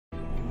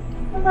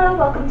Hello,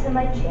 welcome to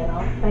my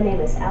channel. My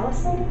name is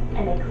Allison,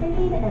 and I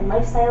clean and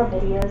lifestyle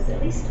videos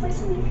at least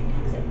twice a week.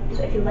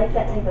 So if you like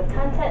that type of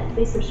content,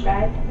 please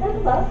subscribe down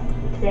below.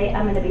 Today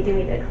I'm going to be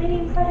doing a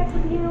cleaning product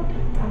review.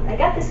 I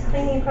got this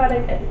cleaning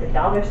product at the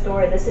dollar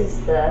store. This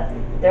is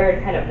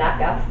their kind of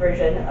knockoff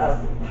version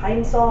of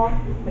Pine Sol,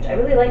 which I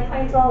really like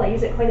Pine Sol. I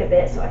use it quite a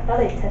bit, so I thought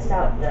I'd test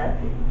out the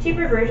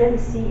cheaper version to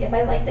see if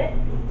I liked it.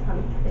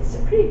 It's a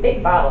pretty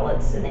big bottle.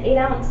 It's an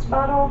 8-ounce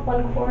bottle,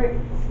 1 quart,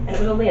 and it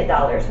was only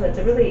 $1, so it's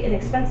a really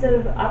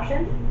inexpensive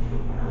option.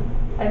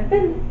 I've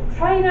been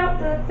trying out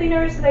the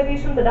cleaners that I've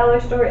used from the dollar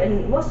store,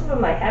 and most of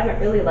them I haven't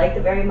really liked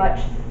very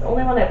much. The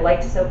only one I've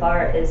liked so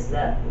far is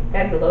the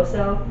Pine Glo,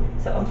 so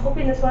I'm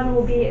hoping this one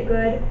will be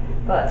good,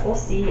 but we'll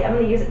see. I'm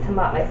going to use it to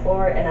mop my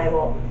floor, and I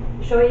will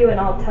show you and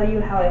I'll tell you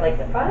how I like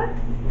the product.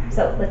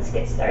 So let's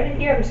get started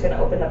here. I'm just going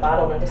to open the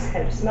bottle and just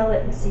kind of smell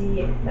it and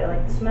see if I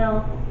like the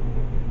smell.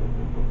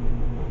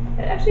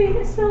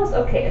 It smells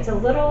okay. It's a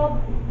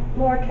little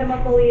more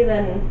chemical-y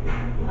than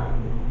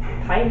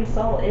Pine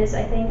Sol is,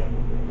 I think.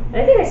 And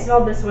I think I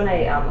smelled this when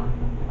I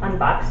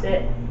unboxed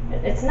it.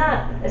 It's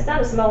not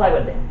a smell I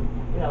would,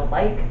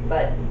 like,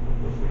 but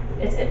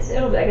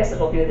I guess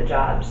it'll do the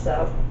job.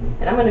 So,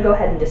 and I'm gonna go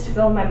ahead and just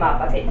fill my mop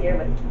bucket here.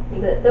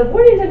 But the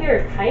warnings in here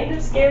are kind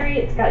of scary.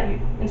 It's got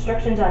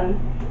instructions on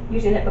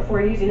using it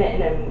before using it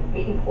in a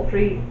meat and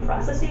poultry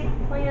processing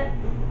plant.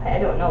 I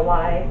don't know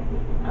why.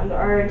 There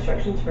are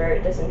instructions for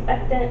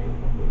disinfectant.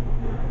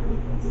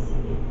 Let's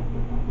see.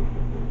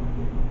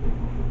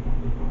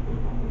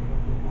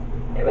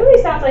 It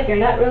really sounds like you're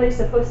not really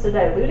supposed to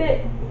dilute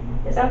it.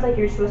 It sounds like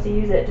you're supposed to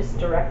use it just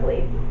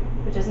directly,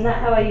 which is not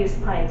how I use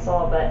Pine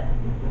Sol, but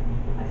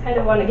I kind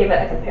of want to give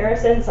it a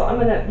comparison, so I'm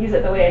going to use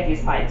it the way I'd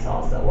use Pine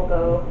Sol. So we'll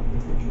go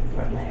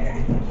from there.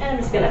 And I'm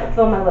just going to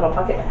fill my little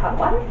bucket with hot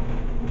water.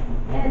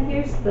 And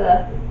here's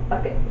the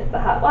bucket with the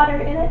hot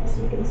water in it,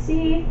 so you can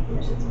see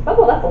it's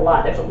bubbled up a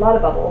lot. There's a lot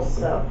of bubbles,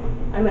 so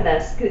I'm going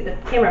to scoot the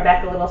camera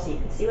back a little so you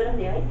can see what I'm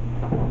doing.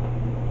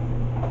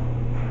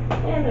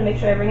 And I'm going to make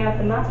sure I bring out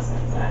the mop so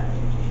it's not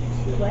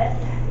too wet.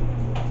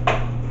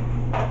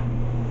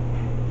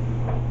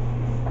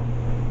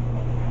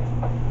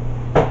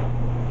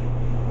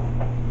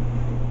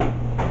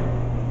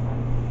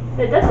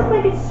 It does look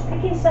like it's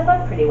picking stuff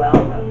up pretty well.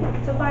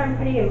 So far I'm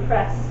pretty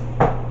impressed.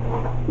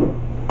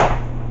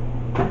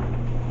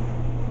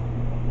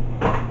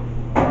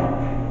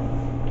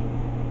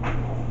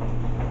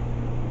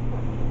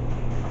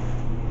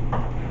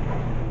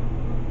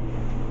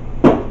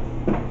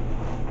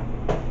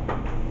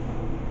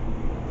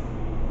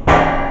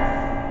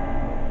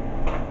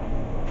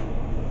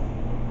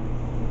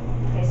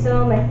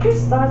 So my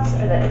first thoughts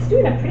are that it's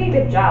doing a pretty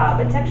good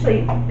job. It's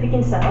actually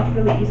picking stuff up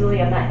really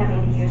easily. I'm not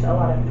having to use a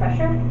lot of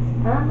pressure.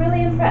 I'm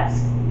really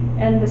impressed.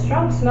 And the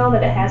strong smell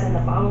that it has in the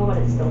bottle when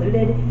it's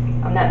diluted,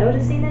 I'm not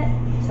noticing it.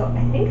 So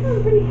I think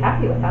I'm pretty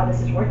happy with how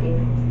this is working.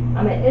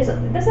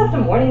 It does have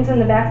some warnings in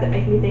the back that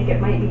make me think it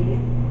might be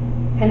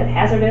kind of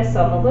hazardous.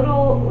 So I'm a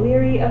little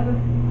leery of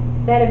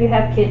that. If you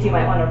have kids, you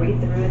might want to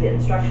read through the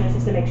instructions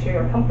just to make sure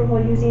you're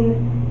comfortable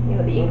using,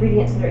 the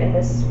ingredients that are in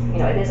this.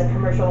 It is a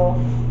commercial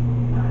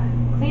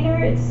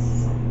cleaner. It's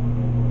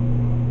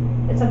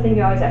something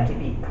you always have to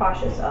be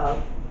cautious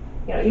of.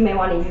 You may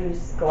want to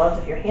use gloves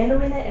if you're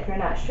handling it if you're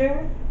not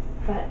sure,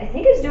 but I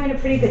think it's doing a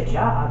pretty good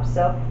job.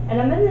 So,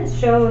 and I'm going to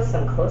show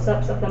some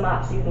close-ups of the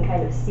mop so you can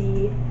kind of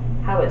see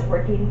how it's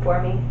working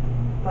for me.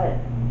 But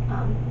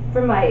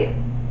for my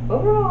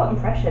overall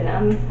impression,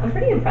 I'm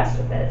pretty impressed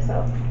with it.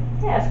 So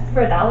yeah,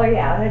 for $1,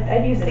 yeah,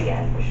 I'd use it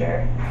again for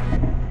sure.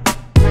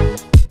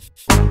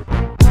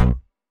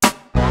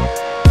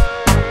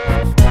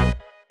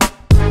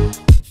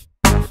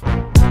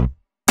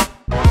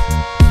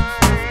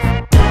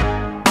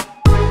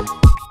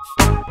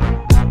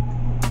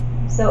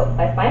 So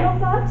my final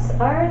thoughts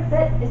are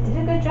that it did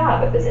a good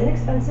job. It was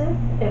inexpensive,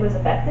 it was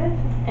effective,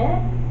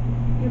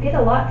 and you get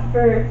a lot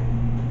for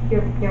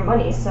your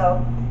money.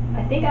 So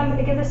I think I'm going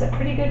to give this a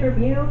pretty good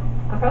review.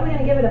 I'm probably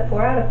going to give it a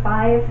 4 out of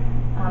 5.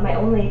 My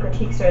only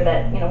critiques are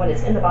that when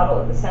it's in the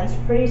bottle, the scent's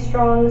pretty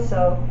strong,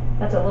 so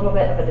that's a little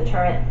bit of a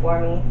deterrent for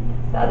me.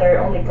 The other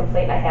only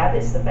complaint I have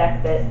is the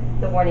fact that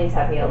the warnings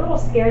have me a little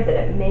scared that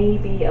it may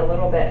be a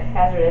little bit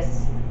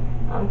hazardous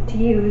to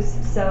use.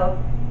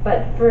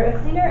 But for a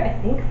cleaner, I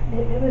think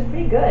it was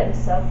pretty good.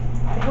 So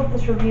I hope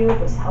this review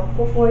was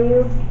helpful for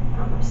you.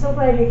 I'm so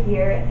glad you're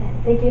here,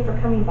 and thank you for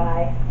coming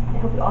by. I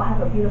hope you all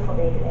have a beautiful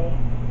day today.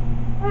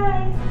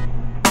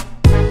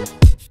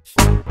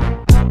 Bye!